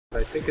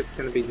I think it's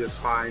gonna be just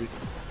fine.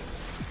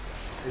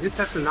 I just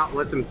have to not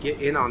let them get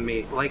in on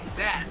me like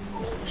that.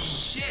 Oh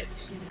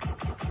shit!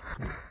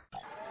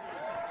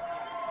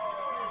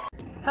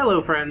 Hello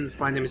friends,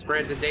 my name is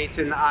Brandon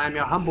Dayton. I'm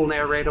your humble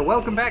narrator.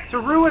 Welcome back to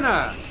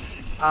Ruiner!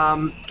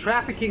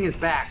 Trafficking is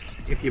back.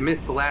 If you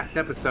missed the last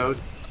episode,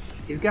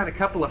 he's got a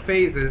couple of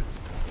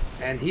phases,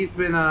 and he's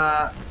been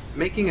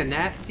making a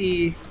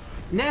nasty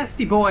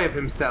boy of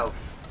himself,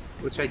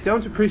 which I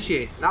don't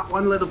appreciate, not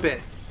one little bit.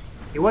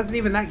 He wasn't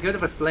even that good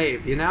of a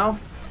slave, you know?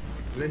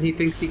 And then he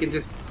thinks he can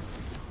just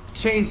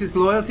change his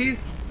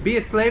loyalties, be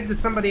a slave to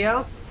somebody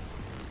else.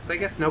 But I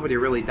guess nobody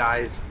really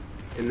dies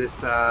in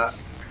this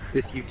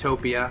this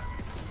utopia,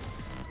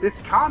 this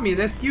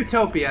communist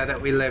utopia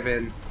that we live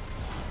in.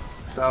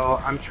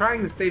 So I'm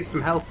trying to save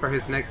some health for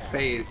his next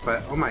phase,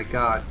 but oh my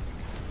god,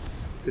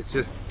 this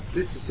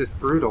is just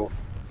brutal.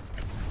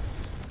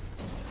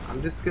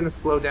 I'm just gonna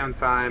slow down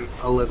time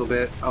a little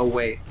bit. Oh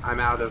wait, I'm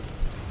out of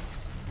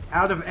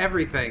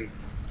everything.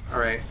 All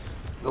right,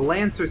 the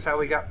Lancer's how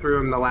we got through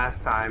him the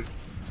last time,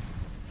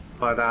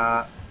 but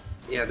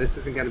yeah, this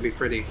isn't gonna be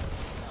pretty.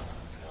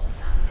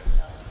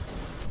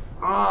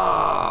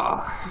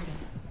 Oh,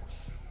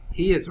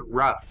 he is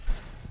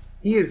rough.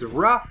 He is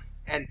rough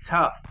and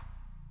tough.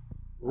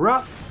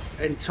 Rough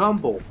and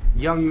tumble,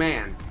 young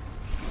man.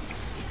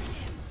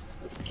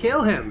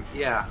 Kill him.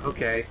 Yeah,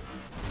 okay.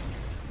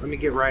 Let me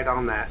get right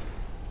on that.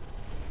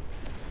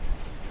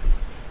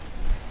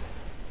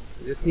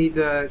 I just need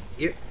to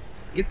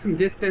get some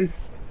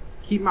distance,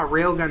 keep my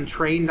railgun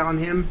trained on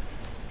him,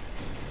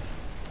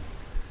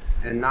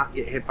 and not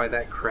get hit by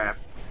that crap.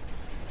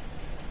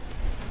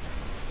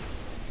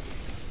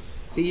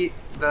 See,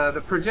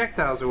 the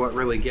projectiles are what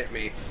really get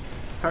me.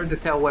 It's hard to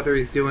tell whether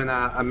he's doing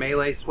a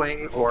melee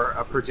swing or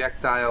a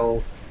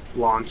projectile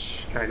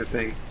launch kind of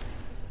thing.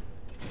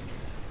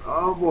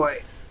 Oh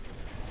boy,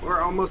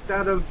 we're almost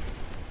out of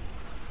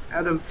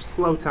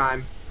slow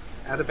time,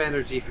 out of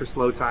energy for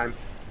slow time.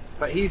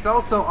 But he's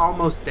also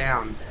almost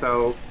down,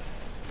 so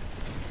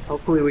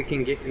hopefully we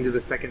can get into the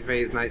second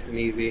phase nice and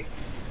easy.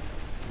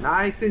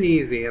 Nice and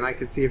easy, and I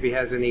can see if he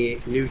has any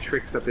new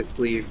tricks up his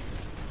sleeve.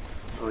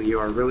 Oh,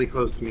 you are really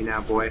close to me now,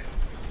 boy.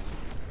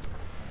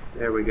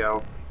 There we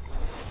go.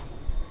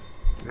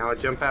 Now I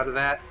jump out of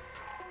that.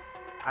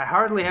 I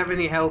hardly have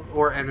any health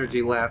or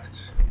energy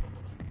left.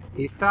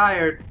 He's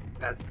tired.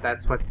 That's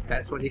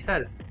what he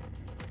says.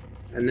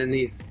 And then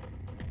these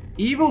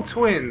evil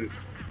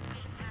twins.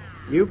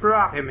 You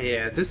brought him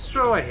here.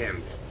 Destroy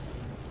him.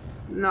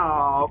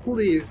 No,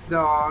 please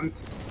don't.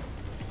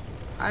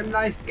 I'm a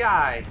nice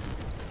guy.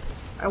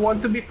 I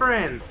want to be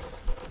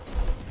friends.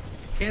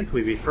 Can't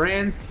we be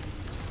friends?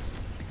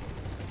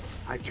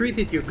 I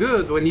treated you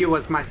good when you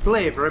was my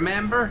slave,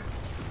 remember?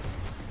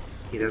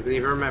 He doesn't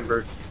even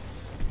remember.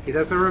 He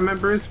doesn't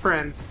remember his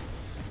friends.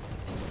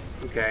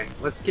 Okay,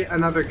 let's get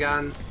another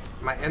gun.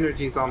 My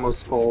energy's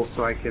almost full,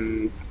 so I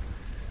can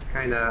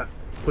kinda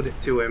put it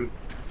to him.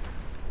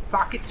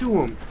 Sock it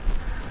to him!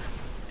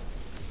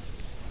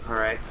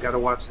 Alright, gotta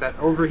watch that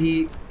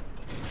overheat.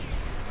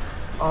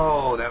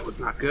 Oh, that was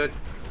not good.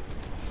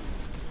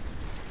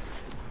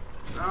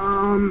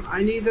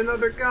 I need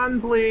another gun,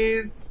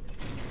 please!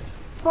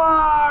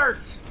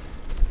 Fart!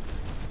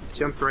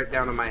 Jumped right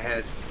down on my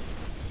head.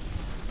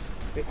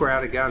 I think we're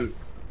out of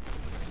guns.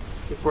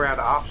 I think we're out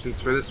of options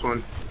for this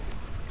one.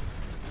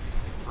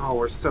 Oh,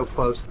 we're so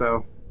close,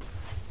 though.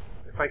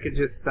 If I could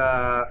just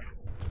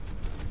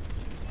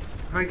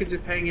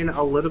hang in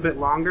a little bit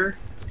longer,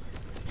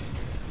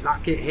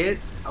 not get hit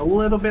a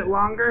little bit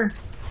longer.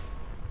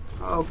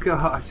 Oh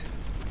god.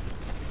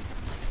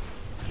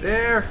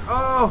 There.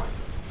 Oh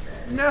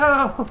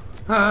no.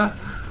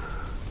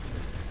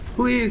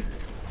 Please.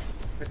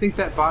 I think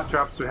that bot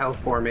dropped some health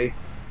for me,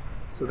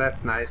 so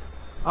that's nice.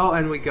 Oh,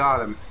 and we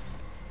got him.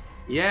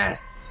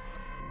 Yes.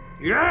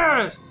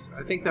 Yes.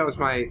 I think that was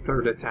my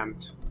third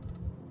attempt.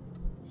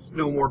 There's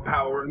no more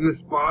power in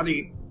this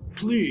body.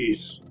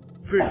 Please.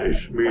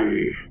 Finish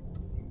me.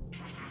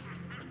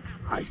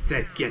 I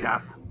said get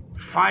up.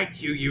 Fight,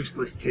 you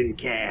useless tin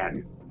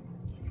can.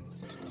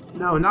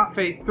 No, not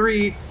phase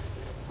 3.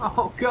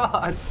 Oh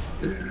god.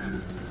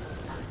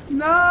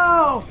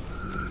 No!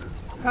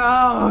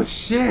 Oh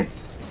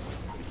shit.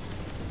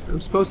 I'm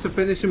supposed to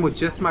finish him with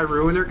just my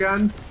Ruiner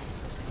gun?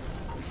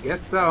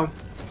 Guess so.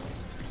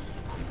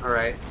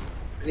 Alright.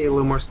 I need a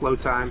little more slow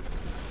time.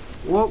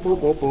 Whoop,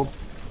 whoop, whoop, whoop.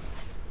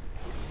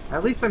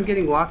 At least I'm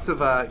getting lots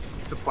of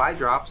supply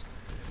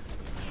drops.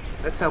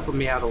 That's helping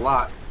me out a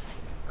lot.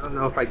 I don't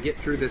know if I'd get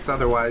through this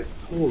otherwise.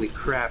 Holy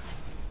crap.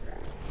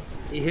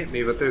 He hit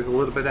me, but there's a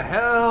little bit of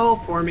hell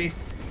for me.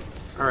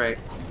 Alright,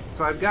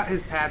 so I've got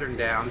his pattern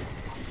down.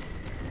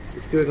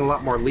 He's doing a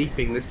lot more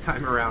leaping this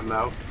time around,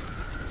 though.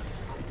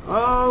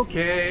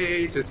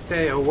 Okay, just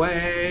stay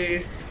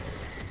away.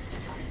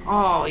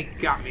 Oh, he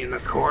got me in the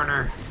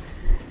corner.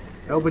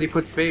 Nobody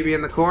puts baby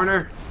in the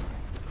corner.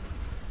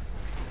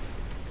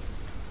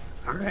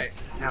 Alright,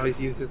 now he's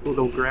used his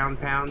little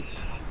ground pound.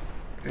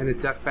 Kind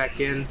of duck back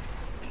in.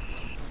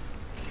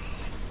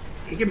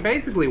 He can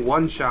basically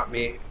one-shot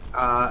me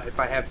if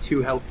I have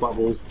 2 health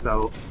bubbles,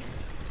 so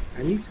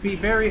I need to be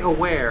very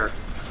aware.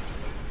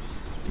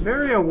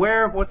 Very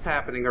aware of what's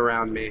happening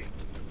around me.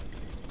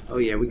 Oh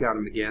yeah, we got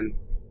him again.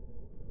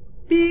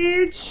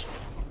 Bitch!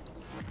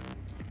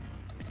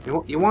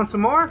 You want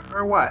some more,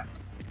 or what?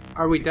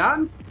 Are we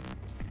done?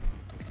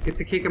 Get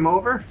to kick him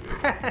over?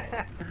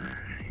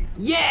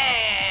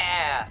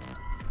 Yeah!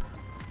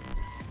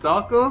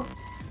 Sucker!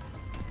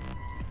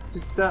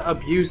 Just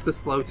abuse the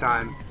slow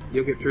time.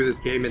 You'll get through this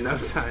game in no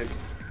time.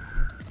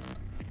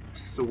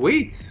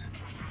 Sweet!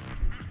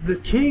 The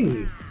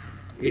king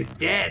is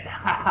dead!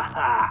 Ha ha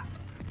ha!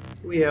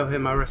 We owe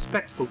him a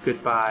respectful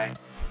goodbye.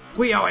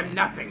 We owe him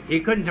nothing! He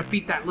couldn't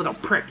defeat that little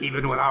prick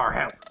even with our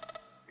help!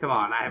 Come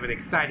on, I have an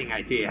exciting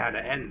idea how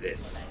to end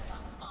this.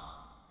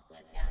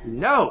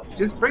 No!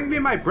 Just bring me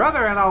my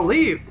brother and I'll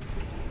leave!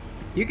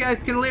 You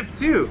guys can live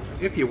too,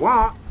 if you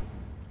want.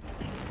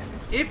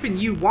 If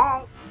and you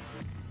won't.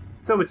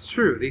 So it's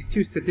true, these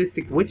 2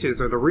 sadistic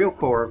witches are the real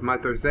core of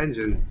Mother's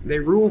engine. They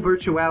rule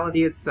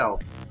virtuality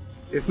itself.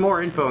 There's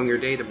more info in your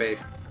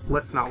database.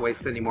 Let's not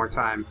waste any more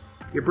time.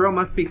 Your bro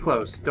must be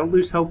close. Don't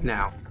lose hope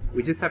now.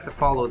 We just have to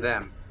follow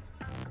them.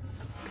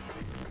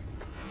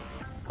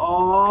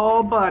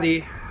 Oh,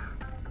 buddy.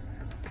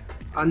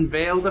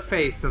 Unveil the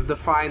face of the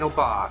final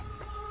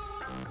boss.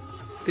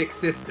 6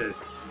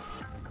 sisters.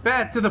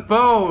 Bad to the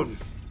bone!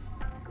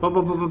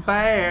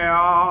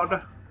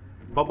 Bad!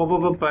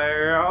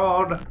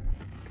 Bad!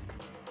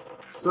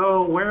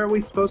 So, where are we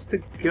supposed to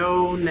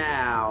go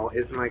now,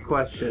 is my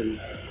question.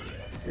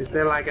 Is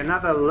there like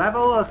another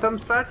level or some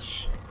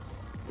such?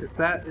 Is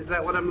that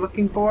what I'm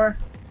looking for?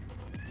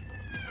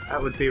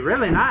 That would be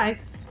really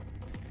nice.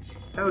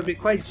 That would be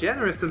quite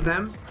generous of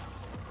them.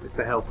 There's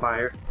the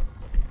hellfire.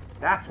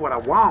 That's what I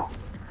want.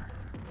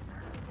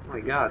 Oh my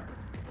god.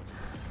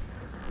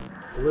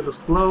 A little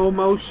slow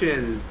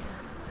motion.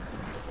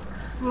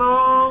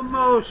 Slow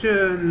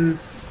motion.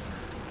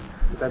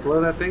 Did I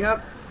blow that thing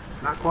up?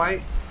 Not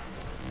quite.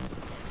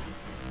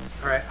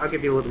 Alright, I'll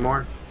give you a little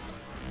more.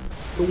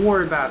 Don't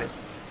worry about it.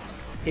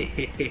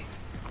 Hehehe.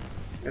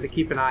 Gotta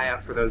keep an eye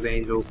out for those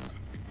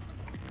angels.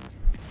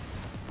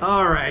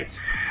 Alright.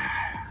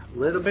 A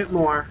little bit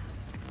more.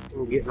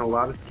 We're getting a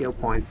lot of skill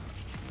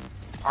points.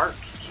 Arc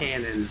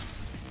cannon.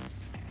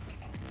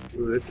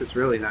 Ooh, this is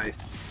really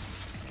nice.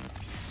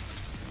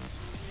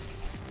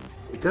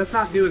 It does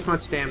not do as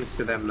much damage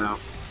to them, though.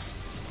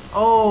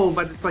 Oh,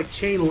 but it's like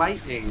chain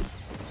lightning.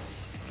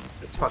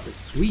 That's fucking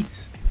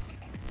sweet.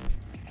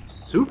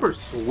 Super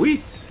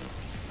sweet!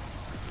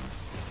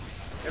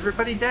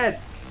 Everybody dead.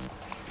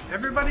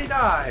 Everybody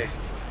die.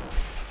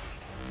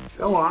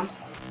 Go on.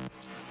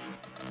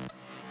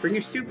 Bring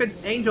your stupid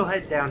angel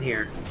head down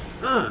here.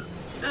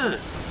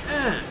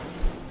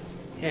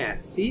 Yeah,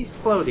 see?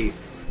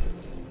 Explodies.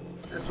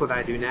 That's what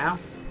I do now.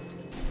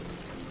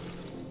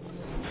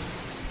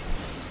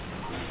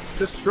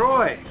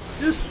 Destroy!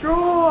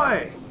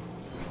 Destroy!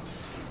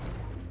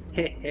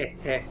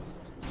 Hehehe.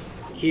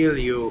 Kill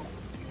you.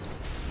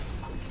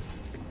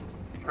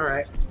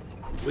 Alright.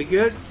 We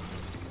good?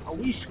 Are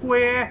we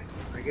square?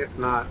 I guess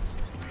not.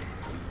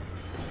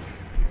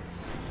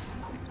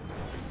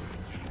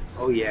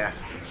 Oh yeah.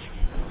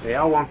 They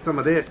all want some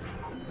of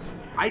this.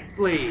 Ice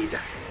Blade!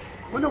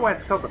 Wonder why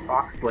it's called the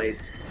Fox Blade.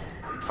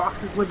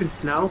 Foxes live in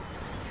snow?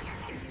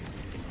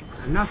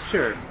 I'm not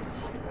sure.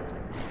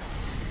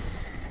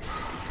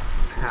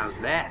 How's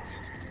that?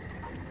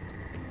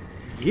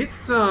 Get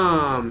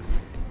some!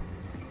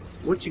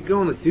 What you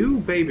gonna do,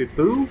 baby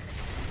boo?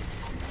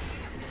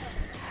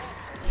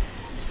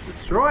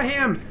 Destroy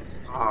him!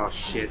 Oh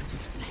shit.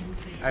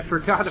 I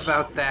forgot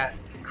about that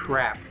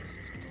crap.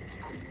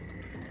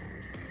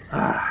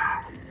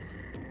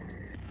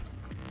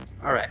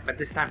 Alright, but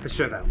this time for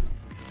sure though.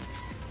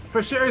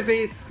 For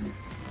surezies!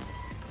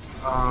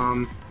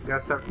 Gotta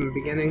start from the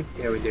beginning?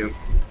 Yeah, we do.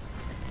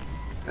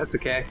 That's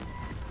okay.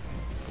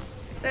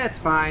 That's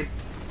fine.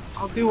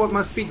 I'll do what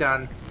must be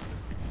done.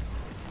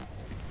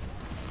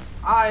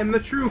 I am the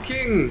true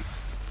king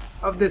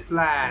of this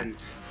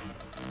land.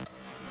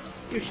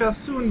 You shall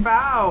soon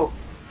bow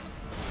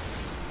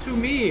to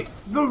me,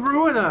 the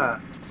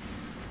ruiner.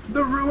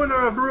 The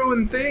ruiner of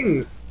ruined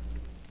things.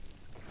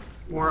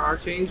 More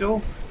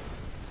Archangel.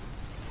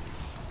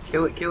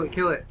 Kill it, kill it,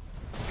 kill it.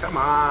 Come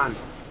on.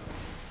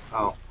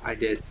 Oh, I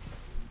did.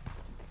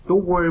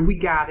 Don't worry, we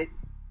got it.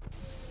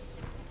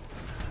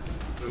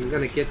 I'm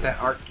gonna get that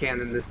arc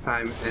cannon this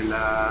time and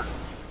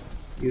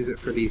use it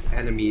for these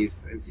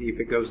enemies and see if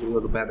it goes a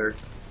little better.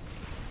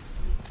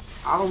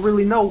 I don't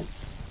really know.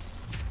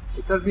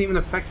 It doesn't even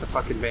affect the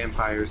fucking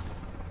vampires.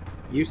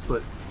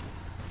 Useless.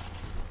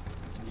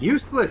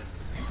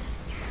 Useless!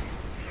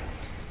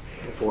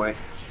 Oh boy.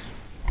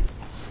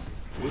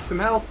 Need some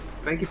health.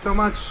 Thank you so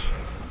much.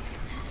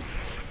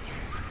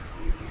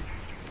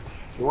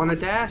 You wanna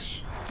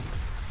dash?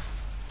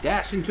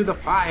 Dash into the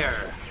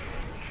fire!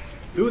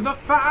 To the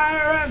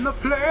fire and the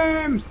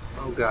flames!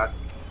 Oh god.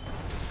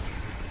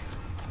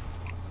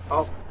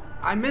 Oh,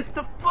 I missed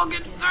the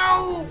fucking...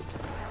 No!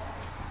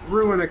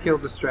 Ruiner kill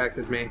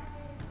distracted me.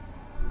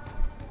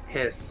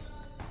 Hiss.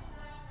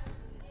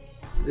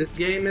 This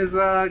game is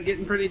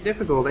getting pretty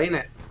difficult, ain't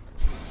it?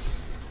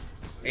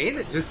 Ain't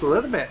it? Just a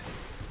little bit.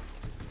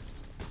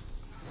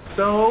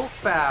 So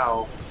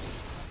foul.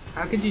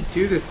 How could you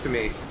do this to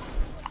me?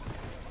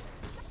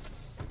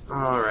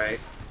 Alright.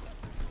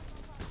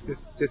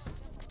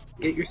 Just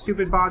get your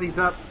stupid bodies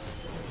up.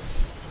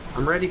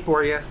 I'm ready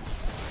for you.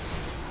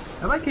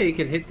 I like how you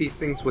can hit these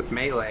things with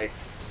melee.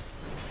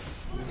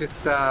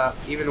 Just,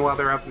 even while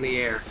they're up in the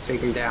air,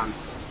 take them down.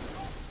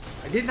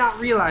 I did not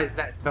realize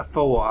that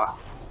before.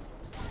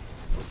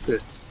 What's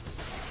this?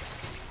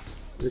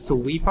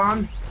 Little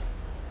weapon?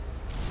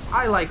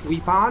 I like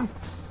weapon.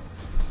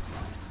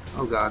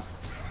 Oh god.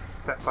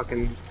 It's that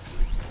fucking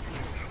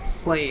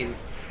plane.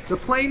 The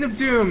plane of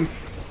doom!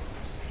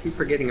 Keep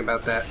forgetting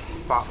about that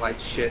spotlight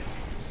shit.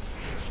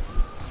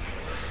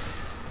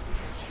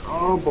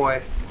 Oh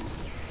boy.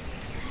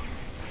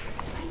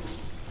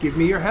 Give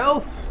me your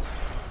health!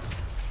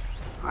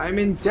 I'm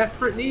in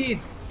desperate need.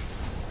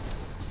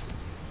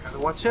 Gotta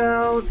watch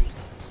out.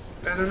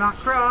 Better not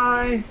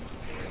cry.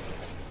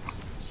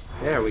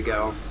 There we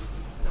go.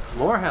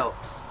 More health.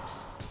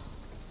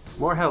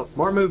 More health,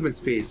 more movement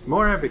speed,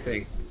 more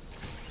everything.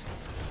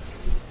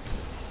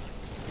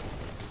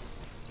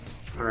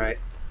 Alright.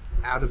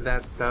 Out of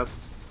that stuff.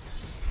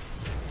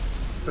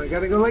 So I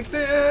gotta go like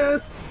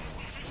this!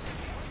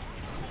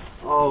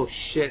 Oh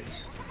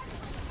shit.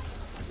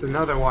 It's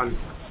another one.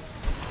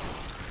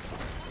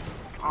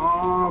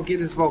 Oh, get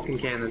his Vulcan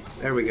cannon.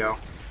 There we go.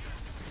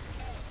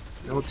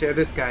 Then we'll tear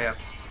this guy up.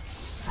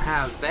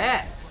 How's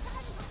that?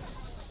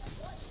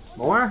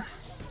 More?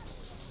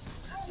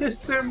 Is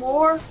there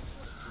more?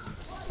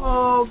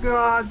 Oh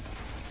god.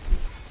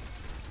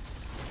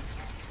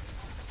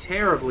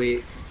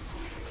 Terribly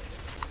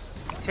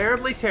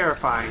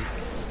terrifying.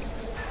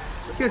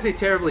 I was gonna say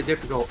terribly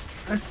difficult.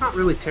 It's not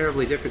really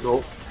terribly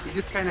difficult. You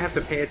just kind of have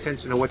to pay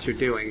attention to what you're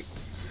doing.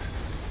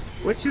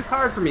 Which is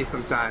hard for me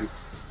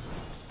sometimes.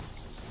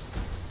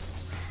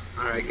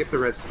 Alright, get the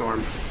red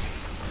storm.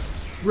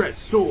 Red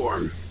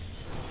storm!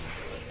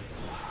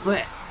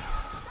 Blech.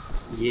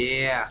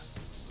 Yeah.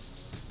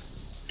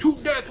 To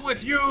death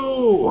with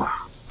you!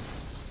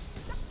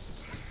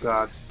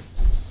 God.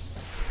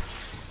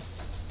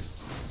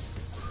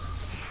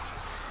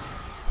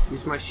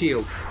 Use my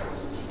shield.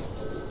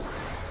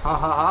 Ha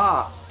ha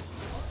ha!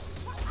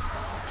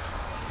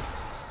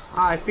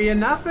 I fear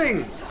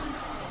nothing!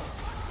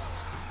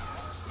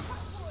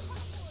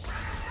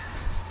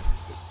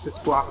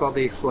 Just block all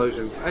the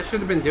explosions. I should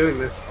have been doing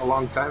this a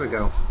long time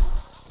ago.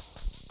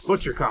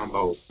 Butcher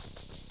combo.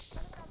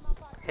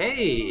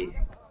 Hey!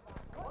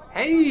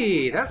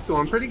 Hey! That's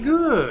going pretty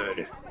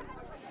good!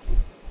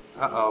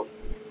 Uh-oh.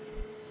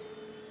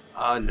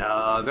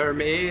 Another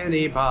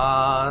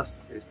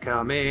mini-boss is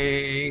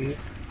coming.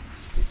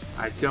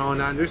 I don't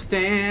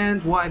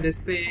understand why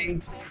this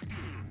thing...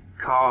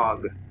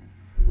 Cog.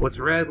 What's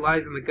red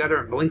lies in the gutter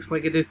and blinks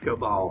like a disco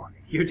ball.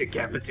 Your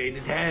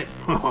decapitated head.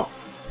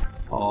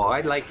 Oh,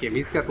 I like him.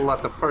 He's got a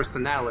lot of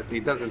personality,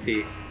 doesn't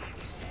he?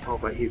 Oh,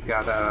 but he's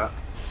got a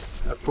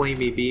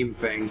flamey beam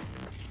thing.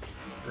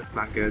 That's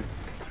not good.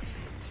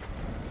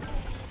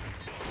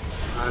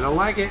 I don't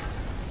like it.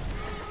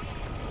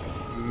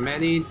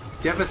 Many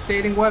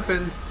devastating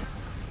weapons.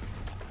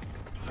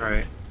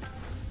 Alright.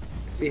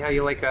 See how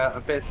you like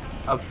a bit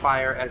of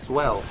fire as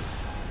well.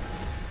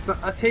 So,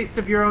 a taste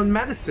of your own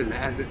medicine,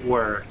 as it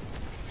were.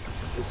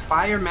 Is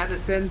fire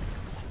medicine?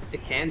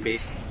 It can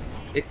be.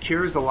 It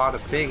cures a lot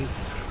of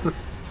things.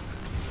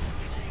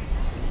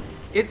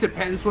 It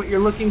depends what you're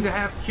looking to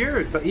have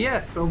cured, but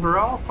yes,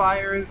 overall,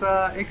 fire is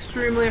an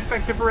extremely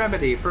effective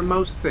remedy for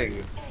most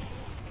things.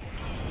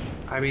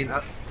 I mean,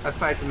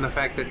 aside from the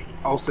fact that it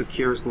also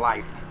cures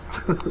life.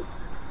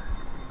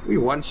 We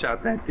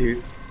one-shot that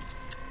dude.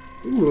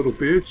 You little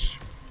bitch.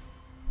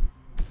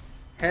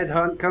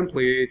 Headhunt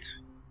complete.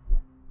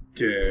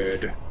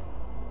 Dead.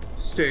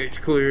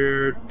 Stage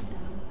cleared.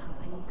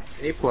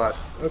 A+,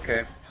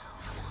 okay.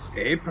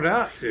 A+.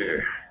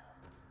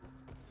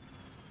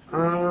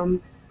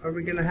 Are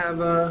we gonna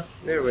have a...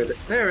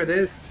 There it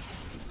is.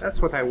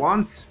 That's what I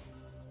want.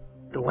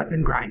 The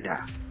weapon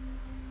grinder.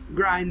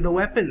 Grind the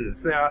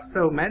weapons. There are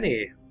so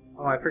many.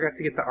 Oh, I forgot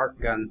to get the arc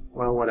gun.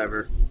 Well,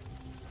 whatever.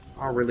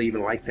 I don't really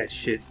even like that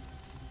shit.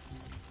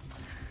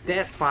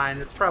 That's fine.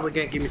 It's probably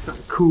gonna give me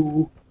something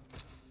cool.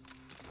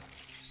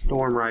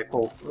 Storm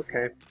rifle.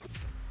 Okay.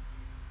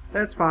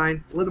 That's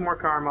fine. A little more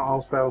karma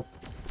also.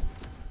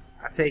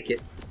 I take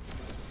it.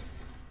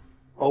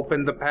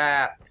 Open the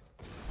path.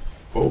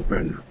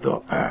 Open the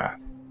path.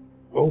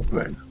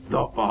 Open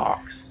the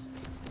box.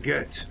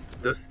 Get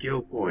the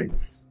skill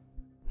points.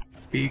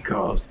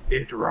 Because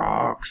it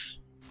rocks.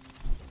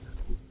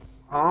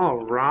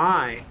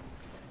 Alright.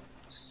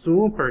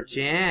 Super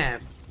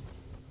jam.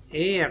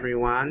 Hey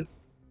everyone.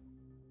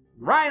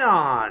 Right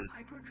on!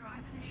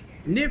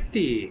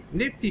 Nifty!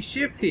 Nifty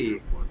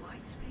shifty!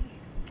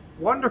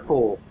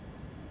 Wonderful!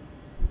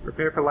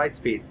 Prepare for light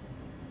speed.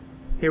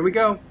 Here we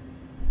go.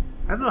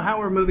 I don't know how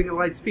we're moving at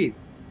light speed.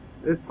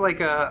 It's like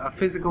a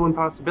physical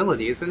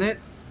impossibility, isn't it?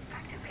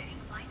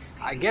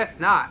 I guess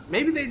not.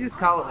 Maybe they just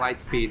call it light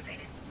speed.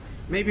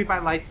 Maybe by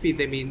light speed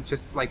they mean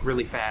just like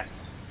really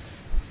fast.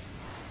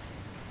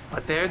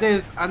 But there it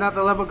is,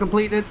 another level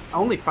completed.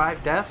 Only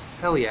 5 deaths?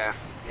 Hell yeah.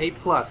 A+.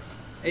 A+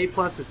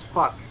 is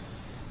fuck.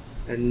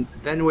 And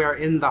then we are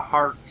in the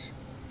heart.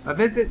 A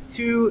visit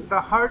to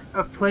the heart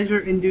of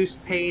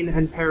pleasure-induced pain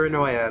and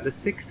paranoia. The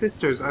 6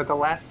 sisters are the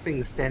last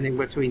thing standing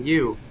between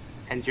you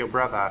and your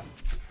brother.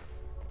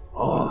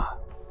 Oh,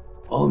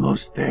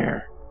 almost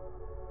there.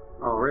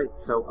 Alright,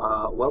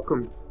 so,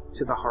 welcome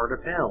to the heart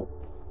of hell.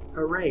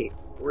 Hooray,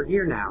 we're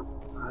here now.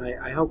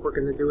 I hope we're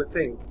gonna do a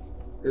thing.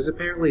 There's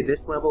apparently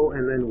this level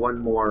and then one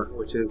more,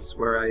 which is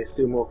where I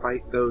assume we'll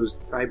fight those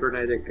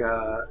cybernetic,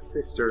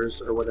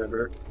 sisters or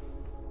whatever.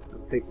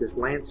 I'll take this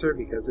Lancer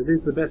because it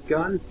is the best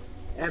gun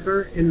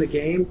ever in the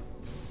game.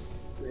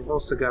 They've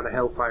also got a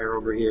Hellfire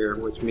over here,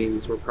 which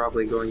means we're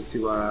probably going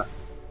to,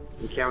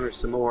 encounter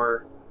some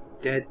more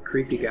dead,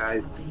 creepy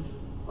guys.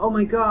 Oh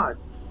my god!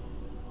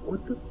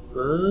 What the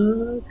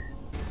fuck?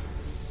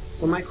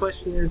 So my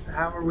question is,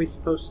 how are we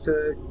supposed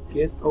to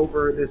get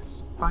over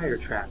this fire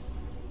trap?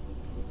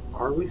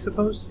 Are we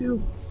supposed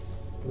to?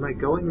 Am I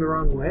going the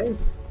wrong way?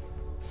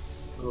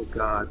 Oh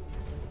god.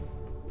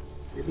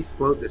 Maybe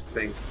explode this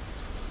thing.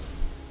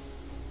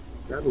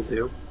 That'll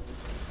do.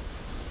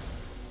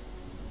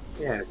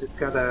 Yeah, just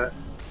gotta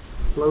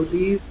explode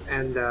these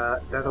and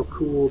that'll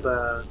cool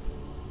the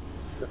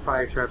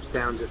fire traps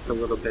down just a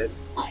little bit.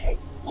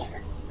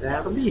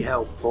 That'll be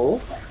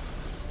helpful.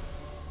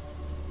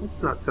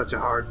 It's not such a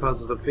hard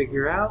puzzle to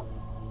figure out.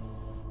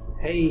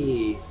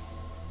 Hey!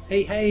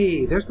 Hey,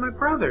 hey! There's my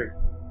brother!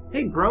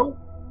 Hey, bro!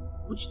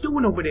 What you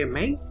doing over there,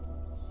 mate?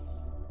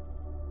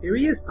 Here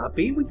he is,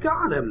 puppy! We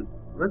got him!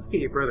 Let's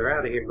get your brother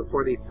out of here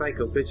before these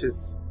psycho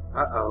bitches...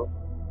 Uh-oh.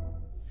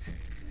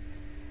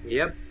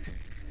 Yep.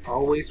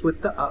 Always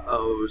with the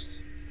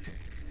uh-ohs.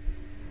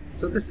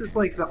 So this is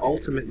like the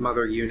ultimate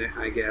mother unit,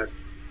 I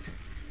guess.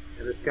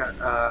 And it's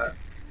got,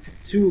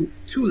 two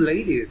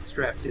ladies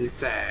strapped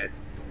inside.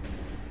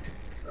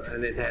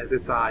 And it has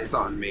its eyes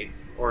on me.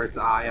 Or its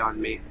eye on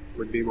me,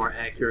 would be more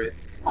accurate.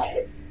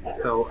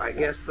 So I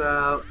guess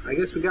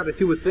we gotta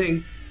do a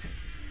thing.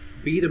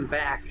 Beat him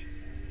back.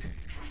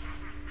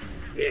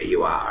 Here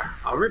you are.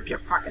 I'll rip your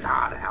fucking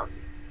heart out.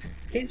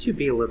 Can't you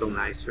be a little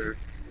nicer?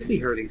 You'll be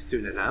hurting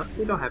soon enough.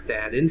 We don't have to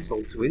add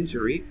insult to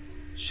injury.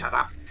 Shut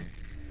up.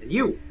 And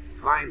you,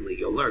 finally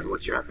you'll learn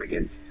what you're up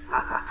against. Ha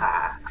ha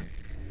ha.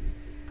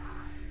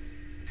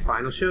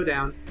 Final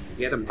showdown.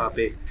 Get him,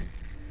 puppy.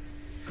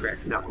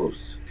 Crack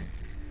knuckles.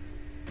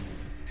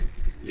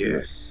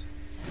 Yes.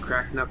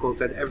 Crack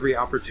knuckles at every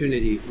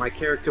opportunity. My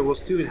character will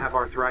soon have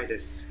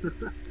arthritis.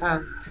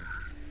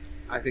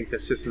 I think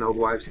that's just an old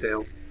wives'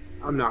 tale.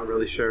 I'm not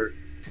really sure.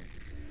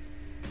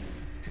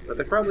 But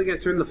they're probably going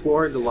to turn the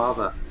floor into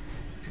lava.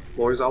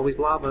 Floor is always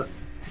lava.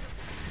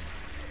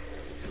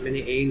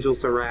 Many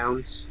angels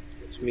around,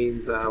 which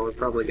means we're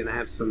probably going to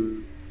have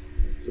some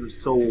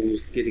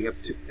souls getting up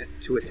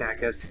to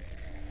attack us.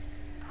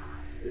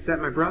 Is that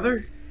my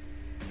brother?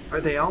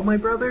 Are they all my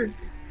brother?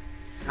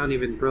 I don't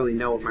even really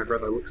know what my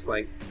brother looks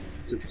like,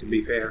 to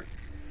be fair.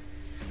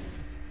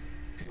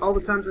 All the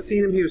times I've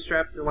seen him, he was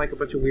strapped in like a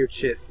bunch of weird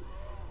shit.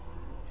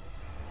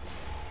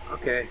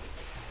 Okay.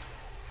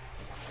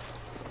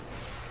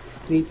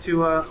 Just need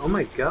to, oh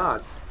my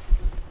god.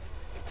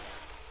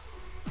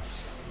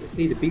 Just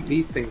need to beat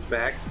these things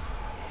back.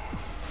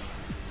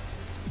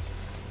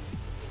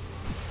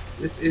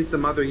 This is the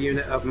mother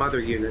unit of mother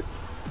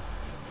units.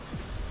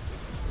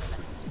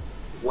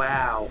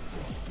 Wow.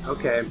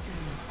 Okay.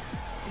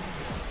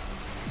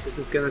 This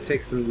is gonna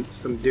take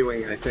some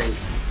doing, I think.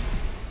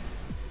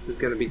 This is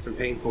gonna be some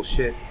painful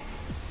shit.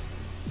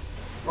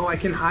 Oh, I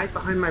can hide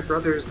behind my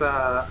brother's,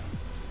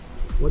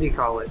 what do you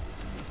call it?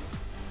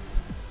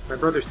 My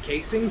brother's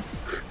casing?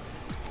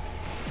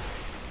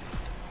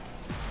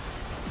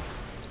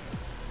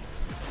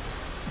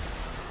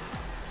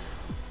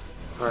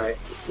 Alright,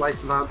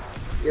 slice him up,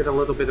 get a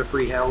little bit of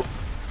free health.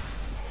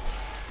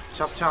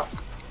 Chop chop.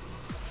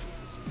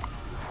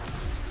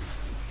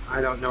 I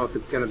don't know if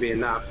it's gonna be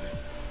enough.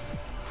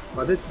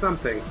 But it's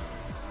something.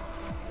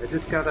 I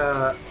just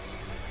gotta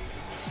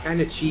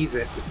kinda cheese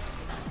it.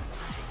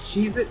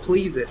 Cheese it,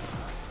 please it.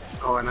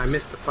 Oh, and I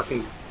missed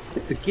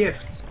the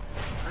gift.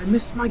 I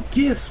missed my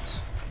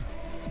gift.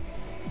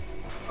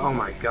 Oh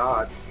my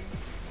god.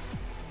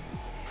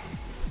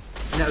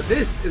 Now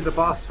this is a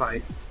boss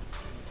fight.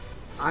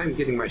 I'm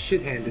getting my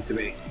shit handed to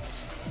me.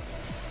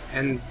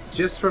 And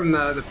just from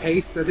the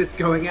pace that it's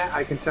going at,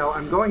 I can tell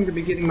I'm going to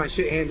be getting my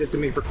shit handed to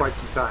me for quite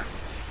some time.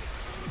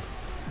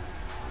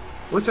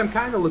 Which I'm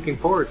kind of looking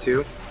forward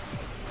to,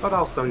 but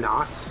also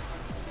not.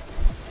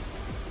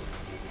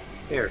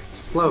 Here,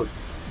 explode.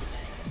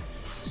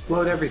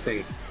 Explode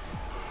everything.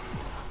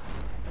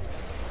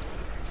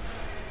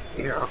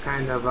 Here, I'll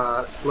kind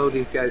of slow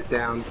these guys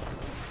down.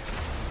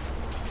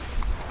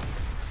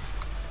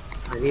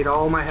 I need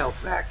all my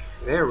health back.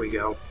 There we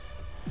go.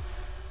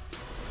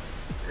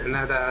 And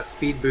that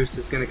speed boost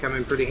is going to come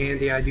in pretty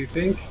handy, I do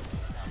think.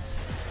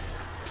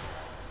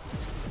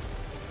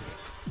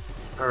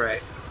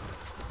 Alright.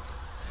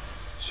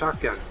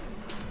 Shotgun.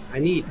 I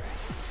need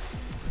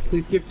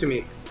Please give to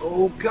me.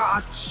 Oh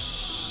god,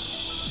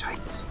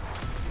 shite.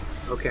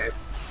 Okay,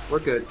 we're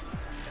good.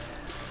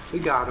 We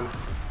got him.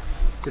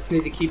 Just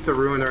need to keep the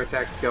Ruiner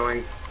attacks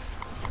going.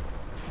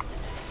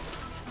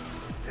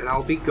 And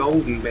I'll be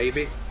golden,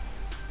 baby.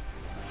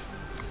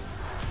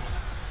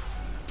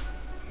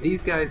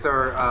 These guys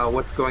are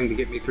what's going to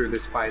get me through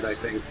this fight, I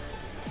think.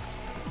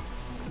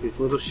 These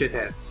little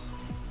shitheads.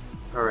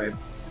 Alright.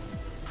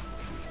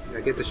 Now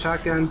get the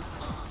shotgun.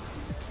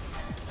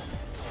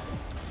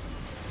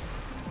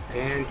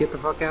 And get the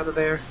fuck out of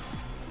there.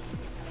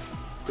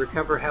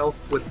 Recover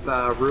health with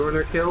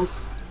Ruiner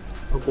kills.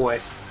 Oh boy.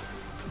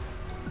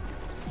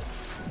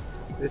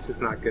 This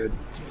is not good.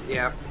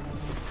 Yeah.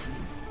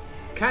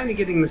 Kind of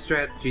getting the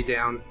strategy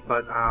down,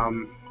 but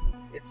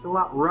it's a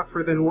lot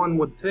rougher than one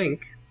would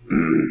think.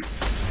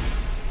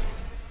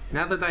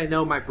 Now that I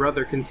know my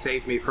brother can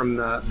save me from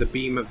the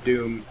beam of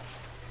doom,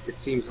 it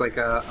seems like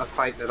a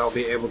fight that I'll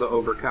be able to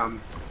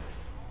overcome.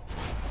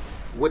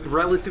 With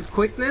relative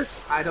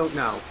quickness? I don't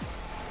know.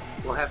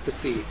 We'll have to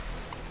see.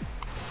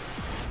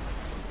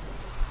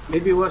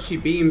 Maybe while she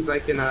beams I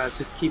can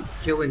just keep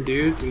killing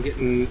dudes and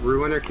getting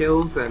Ruiner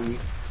kills and...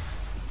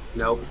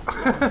 Nope.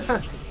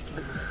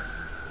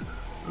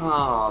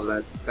 Oh,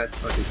 that's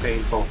fucking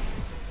painful.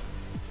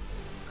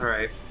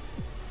 Alright.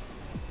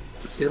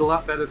 Did a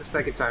lot better the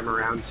second time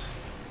around.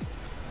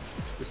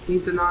 Just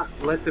need to not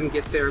let them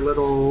get their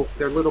little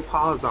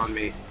paws on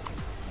me.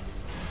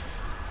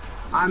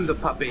 I'm the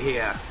puppet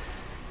here.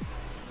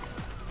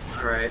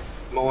 Alright,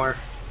 more.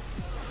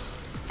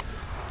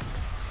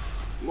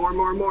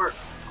 More.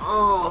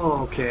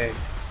 Oh, okay.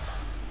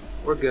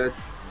 We're good.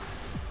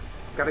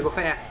 Gotta go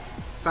fast.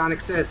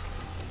 Sonic says.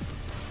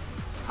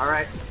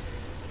 Alright.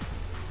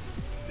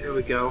 There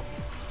we go.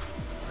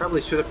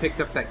 Probably should have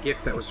picked up that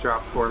gift that was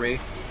dropped for me.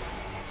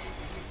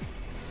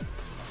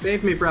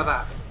 Save me,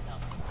 brother!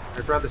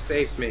 My brother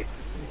saves me.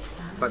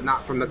 But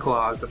not from the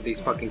claws of these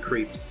fucking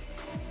creeps.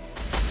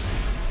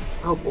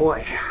 Oh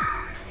boy.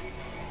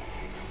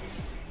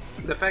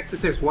 The fact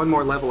that there's one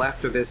more level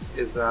after this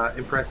is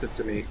impressive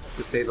to me,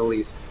 to say the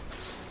least.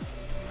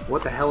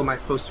 What the hell am I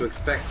supposed to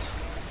expect?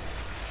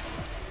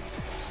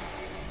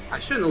 I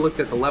shouldn't have looked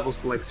at the level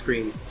select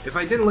screen. If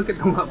I didn't look at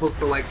the level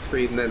select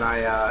screen, then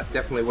I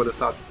definitely would have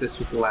thought that this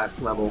was the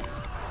last level.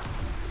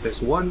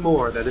 There's one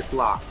more that is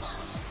locked.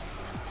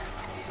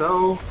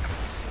 So,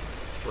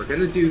 we're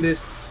gonna do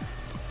this.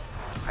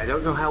 I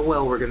don't know how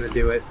well we're gonna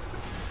do it,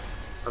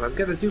 but I'm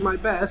gonna do my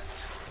best.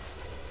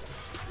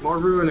 More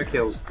Ruiner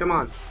kills, come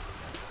on.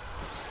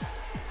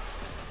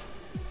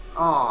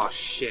 Oh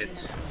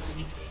shit.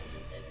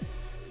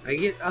 I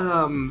get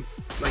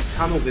like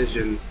tunnel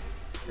vision.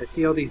 I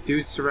see all these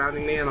dudes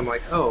surrounding me and I'm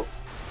like, oh,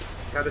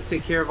 gotta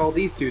take care of all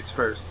these dudes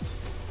first.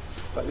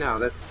 But no,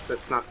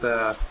 that's not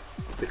the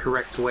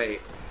correct way.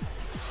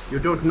 You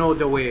don't know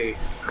the way.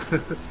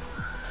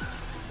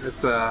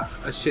 That's a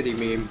shitty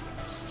meme.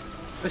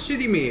 A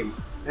shitty meme,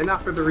 and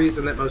not for the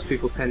reason that most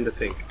people tend to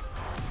think.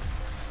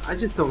 I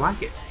just don't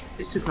like it.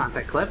 It's just not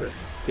that clever,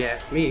 if you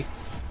ask me.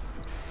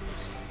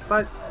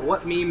 But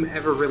what meme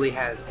ever really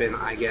has been,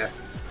 I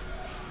guess.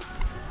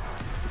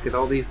 Look at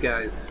all these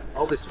guys.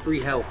 All this free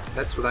health.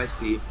 That's what I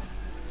see.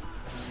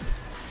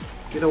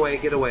 Get away,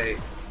 get away.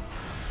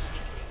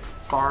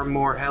 Far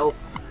more health.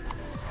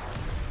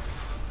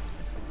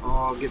 Oh,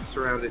 I'll get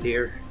surrounded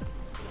here.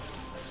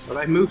 But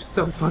I move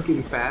so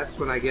fucking fast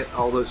when I get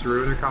all those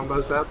Ruiner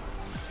combos up.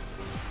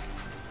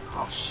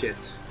 Oh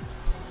shit.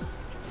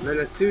 And then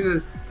as soon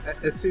as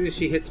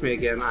she hits me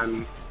again,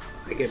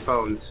 I get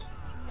boned.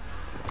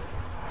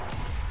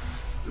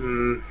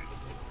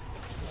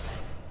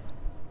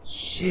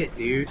 Shit,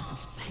 dude.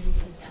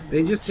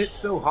 They just hit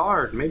so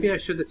hard. Maybe I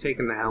should have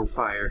taken the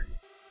Hellfire.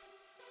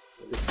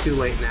 But it's too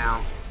late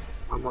now.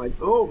 I'm like,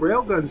 oh,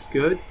 Railgun's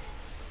good.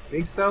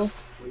 Think so?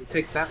 When it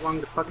takes that long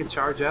to fucking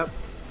charge up?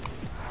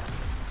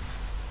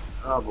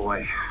 Oh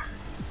boy.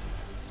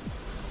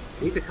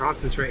 I need to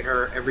concentrate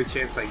her every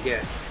chance I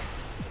get.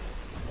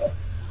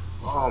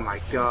 Oh my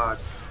god.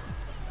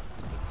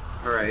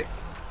 Alright.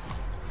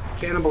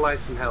 Cannibalize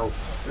some health.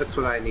 That's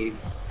what I need.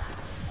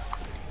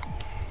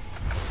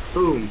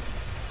 Boom.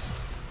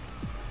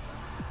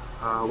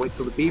 Wait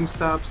till the beam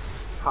stops.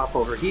 Hop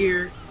over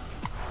here.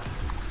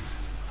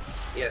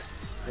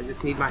 Yes, I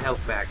just need my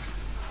health back.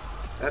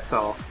 That's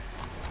all.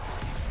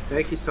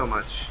 Thank you so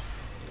much.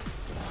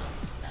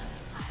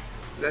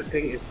 That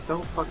thing is so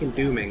fucking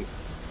dooming.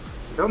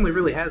 It only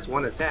really has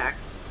one attack.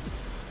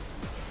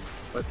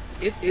 But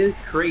it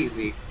is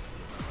crazy.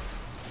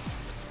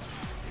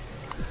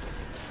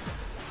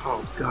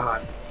 Oh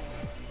god.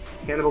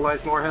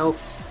 Cannibalize more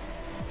health.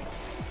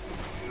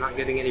 I'm not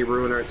getting any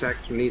Ruiner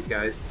attacks from these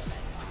guys.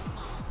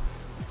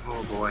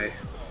 Oh boy.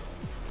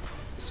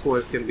 This floor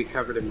is going to be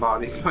covered in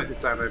bodies by the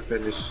time I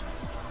finish.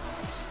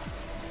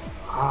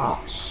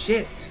 Oh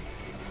shit!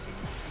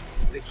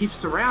 They keep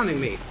surrounding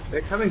me.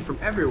 They're coming from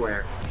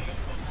everywhere.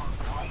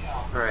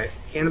 Alright,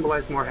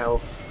 cannibalize more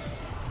health.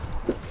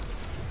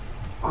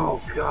 Oh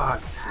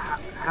god,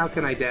 how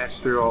can I dash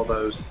through all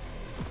those?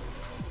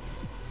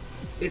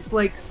 It's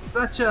like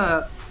such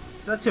a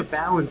such a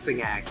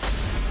balancing act.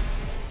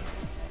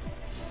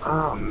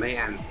 Oh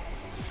man.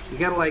 You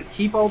gotta like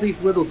keep all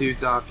these little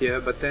dudes off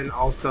you, but then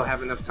also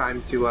have enough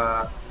time to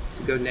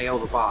go nail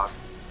the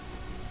boss.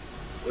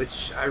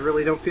 Which I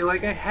really don't feel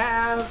like I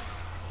have.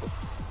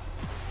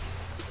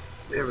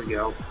 There we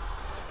go.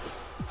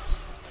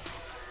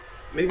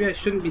 Maybe I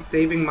shouldn't be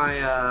saving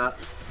my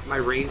my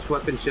ranged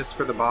weapon just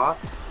for the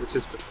boss, which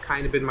has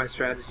kind of been my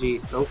strategy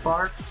so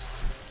far.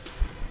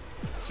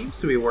 It seems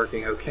to be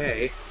working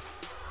okay.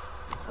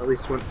 At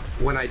least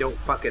when I don't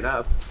fuck it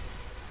up.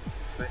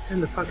 But I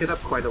tend to fuck it up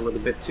quite a little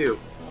bit too.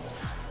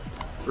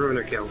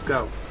 Ruiner kill,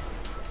 go.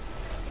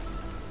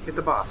 Hit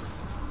the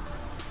boss.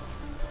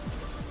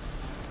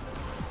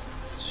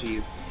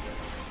 Jeez.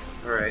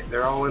 Alright,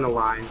 they're all in a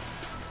line.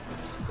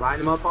 Line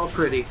them up all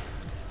pretty.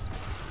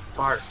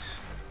 Fart.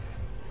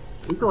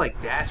 Need to like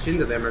dash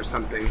into them or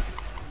something.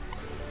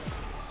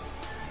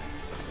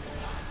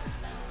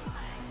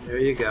 There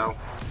you go.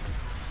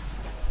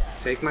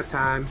 Take my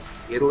time.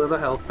 Get a little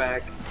health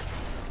back.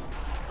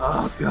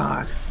 Oh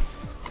god.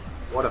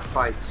 What a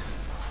fight.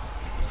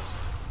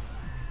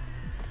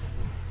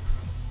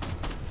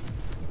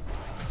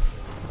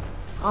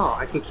 Oh,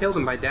 I can kill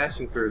them by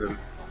dashing through them.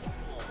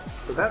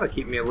 So that'll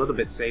keep me a little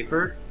bit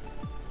safer.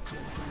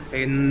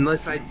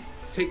 Unless I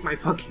take my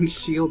fucking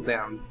shield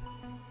down.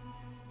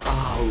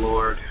 Oh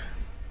lord.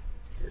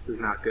 This is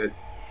not good.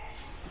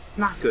 This is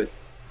not good.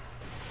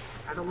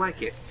 I don't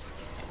like it.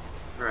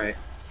 Alright.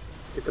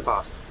 Hit the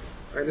boss.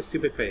 Right in the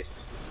stupid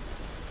face.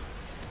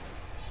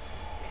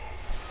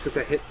 Took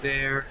a hit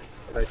there,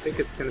 but I think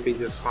it's gonna be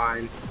just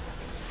fine.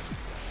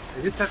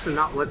 I just have to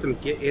not let them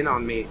get in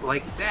on me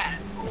like that.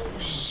 Oh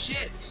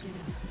shit!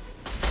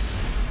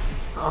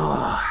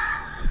 Oh,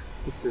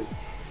 this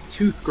is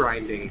tooth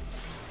grinding.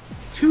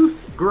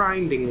 Tooth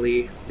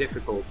grindingly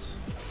difficult.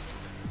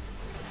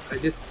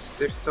 There's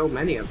so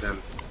many of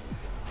them.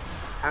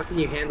 How can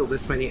you handle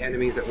this many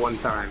enemies at one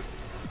time?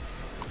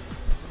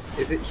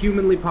 Is it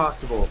humanly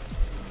possible?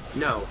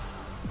 No.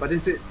 But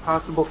is it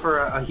possible for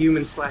a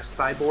human slash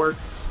cyborg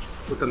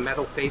with a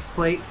metal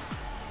faceplate?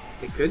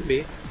 It could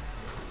be.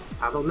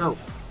 I don't know.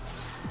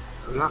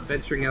 I'm not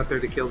venturing out there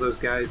to kill those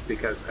guys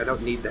because I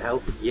don't need the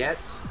help yet.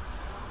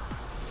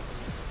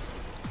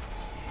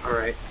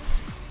 Alright.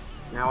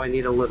 Now I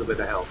need a little bit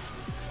of help.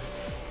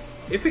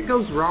 If it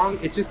goes wrong,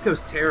 it just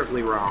goes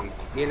terribly wrong,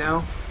 you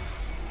know?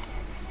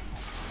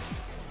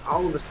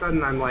 All of a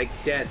sudden I'm like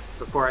dead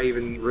before I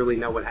even really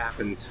know what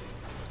happened.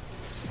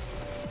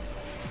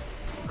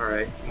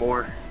 Alright,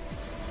 more.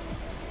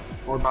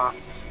 More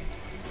boss.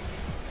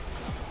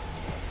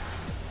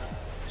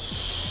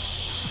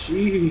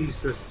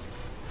 Jesus.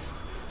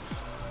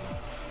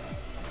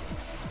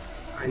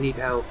 I need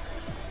help.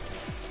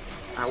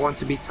 I want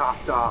to be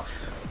topped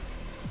off.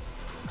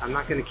 I'm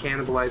not going to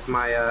cannibalize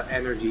my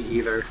energy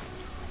either.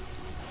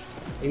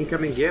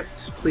 Incoming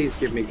gift? Please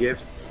give me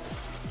gifts.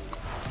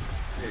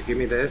 Here, give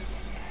me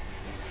this.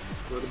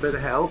 A little bit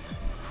of health.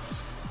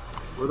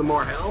 A little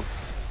more health.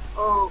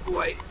 Oh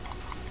boy.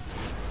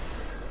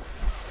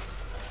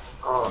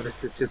 Oh,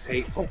 this is just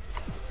hateful.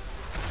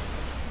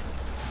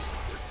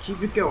 Just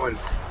keep it going.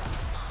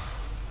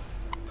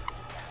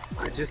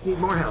 I just need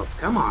more health.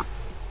 Come on.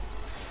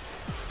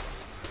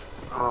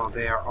 Oh,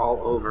 they are all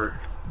over.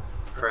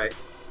 Alright.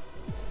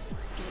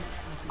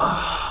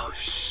 Oh,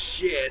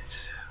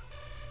 shit.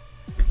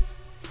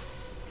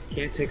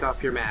 Can't take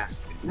off your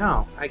mask.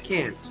 No, I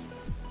can't.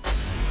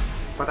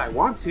 But I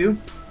want to.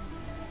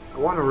 I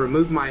want to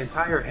remove my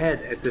entire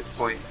head at this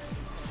point.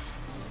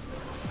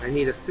 I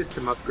need a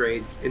system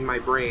upgrade in my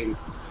brain.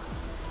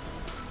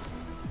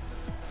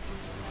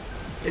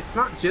 It's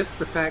not just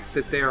the fact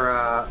that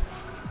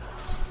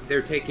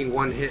they're taking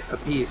one hit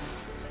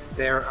apiece.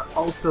 They're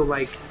also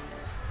like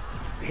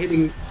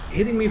hitting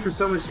me for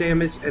so much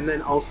damage and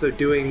then also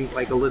doing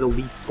like a little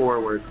leap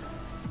forward,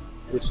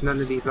 which none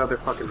of these other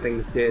fucking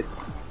things did.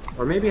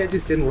 Or maybe I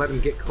just didn't let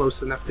them get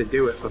close enough to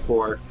do it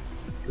before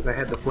because I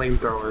had the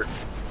flamethrower.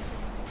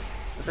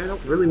 But I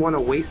don't really want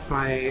to waste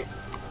my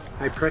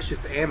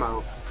precious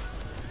ammo.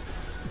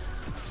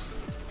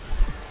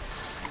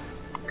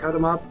 Cut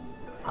him up.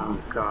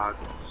 Oh god,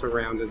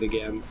 surrounded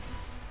again.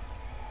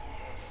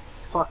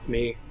 Fuck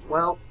me.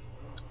 Well,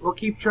 we'll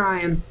keep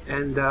trying,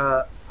 and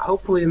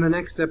hopefully in the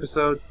next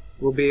episode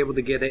we'll be able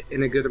to get it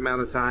in a good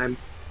amount of time.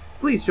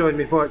 Please join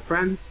me for it,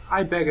 friends.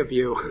 I beg of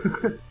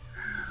you.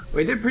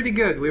 We did pretty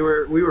good. We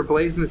were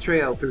blazing the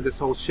trail through this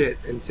whole shit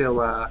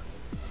until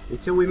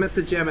we met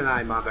the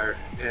Gemini mother,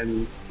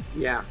 and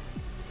yeah,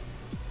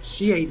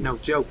 she ain't no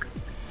joke.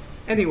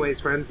 Anyways,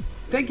 friends,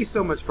 thank you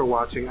so much for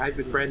watching. I've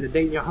been Brandon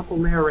Dayton, your humble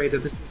narrator.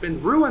 This has been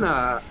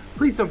Ruina.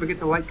 Please don't forget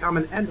to like,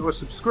 comment, and or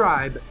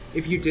subscribe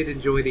if you did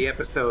enjoy the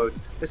episode,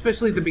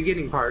 especially the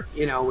beginning part,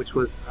 you know, which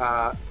was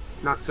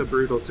not so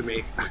brutal to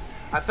me.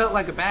 I felt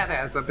like a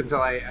badass up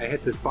until I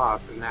hit this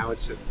boss, and now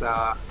it's just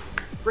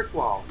brick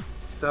wall.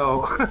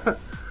 So,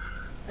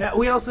 yeah,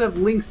 we also have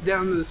links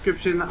down in the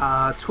description,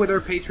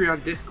 Twitter,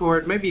 Patreon,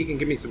 Discord. Maybe you can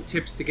give me some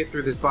tips to get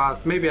through this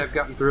boss. Maybe I've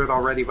gotten through it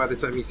already by the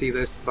time you see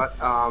this, but,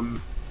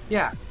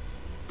 yeah.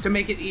 to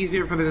make it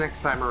easier for the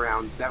next time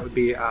around. That would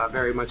be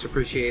very much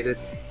appreciated.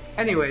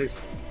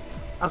 Anyways,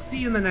 I'll see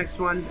you in the next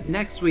one.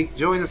 Next week,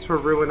 join us for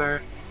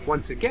Ruiner.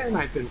 Once again,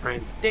 I've been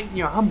Brandon Dayton,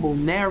 your humble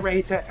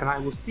narrator, and I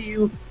will see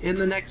you in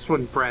the next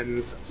one,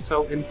 friends.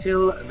 So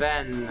until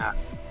then,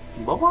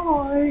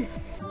 bye-bye!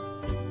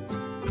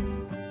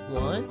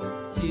 1,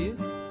 2,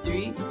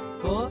 3,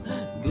 4.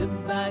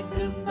 Goodbye,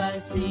 goodbye,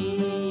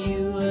 see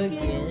you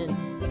again.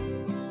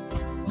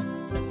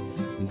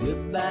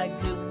 Goodbye,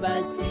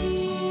 goodbye,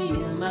 see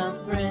you, my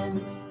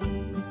friends.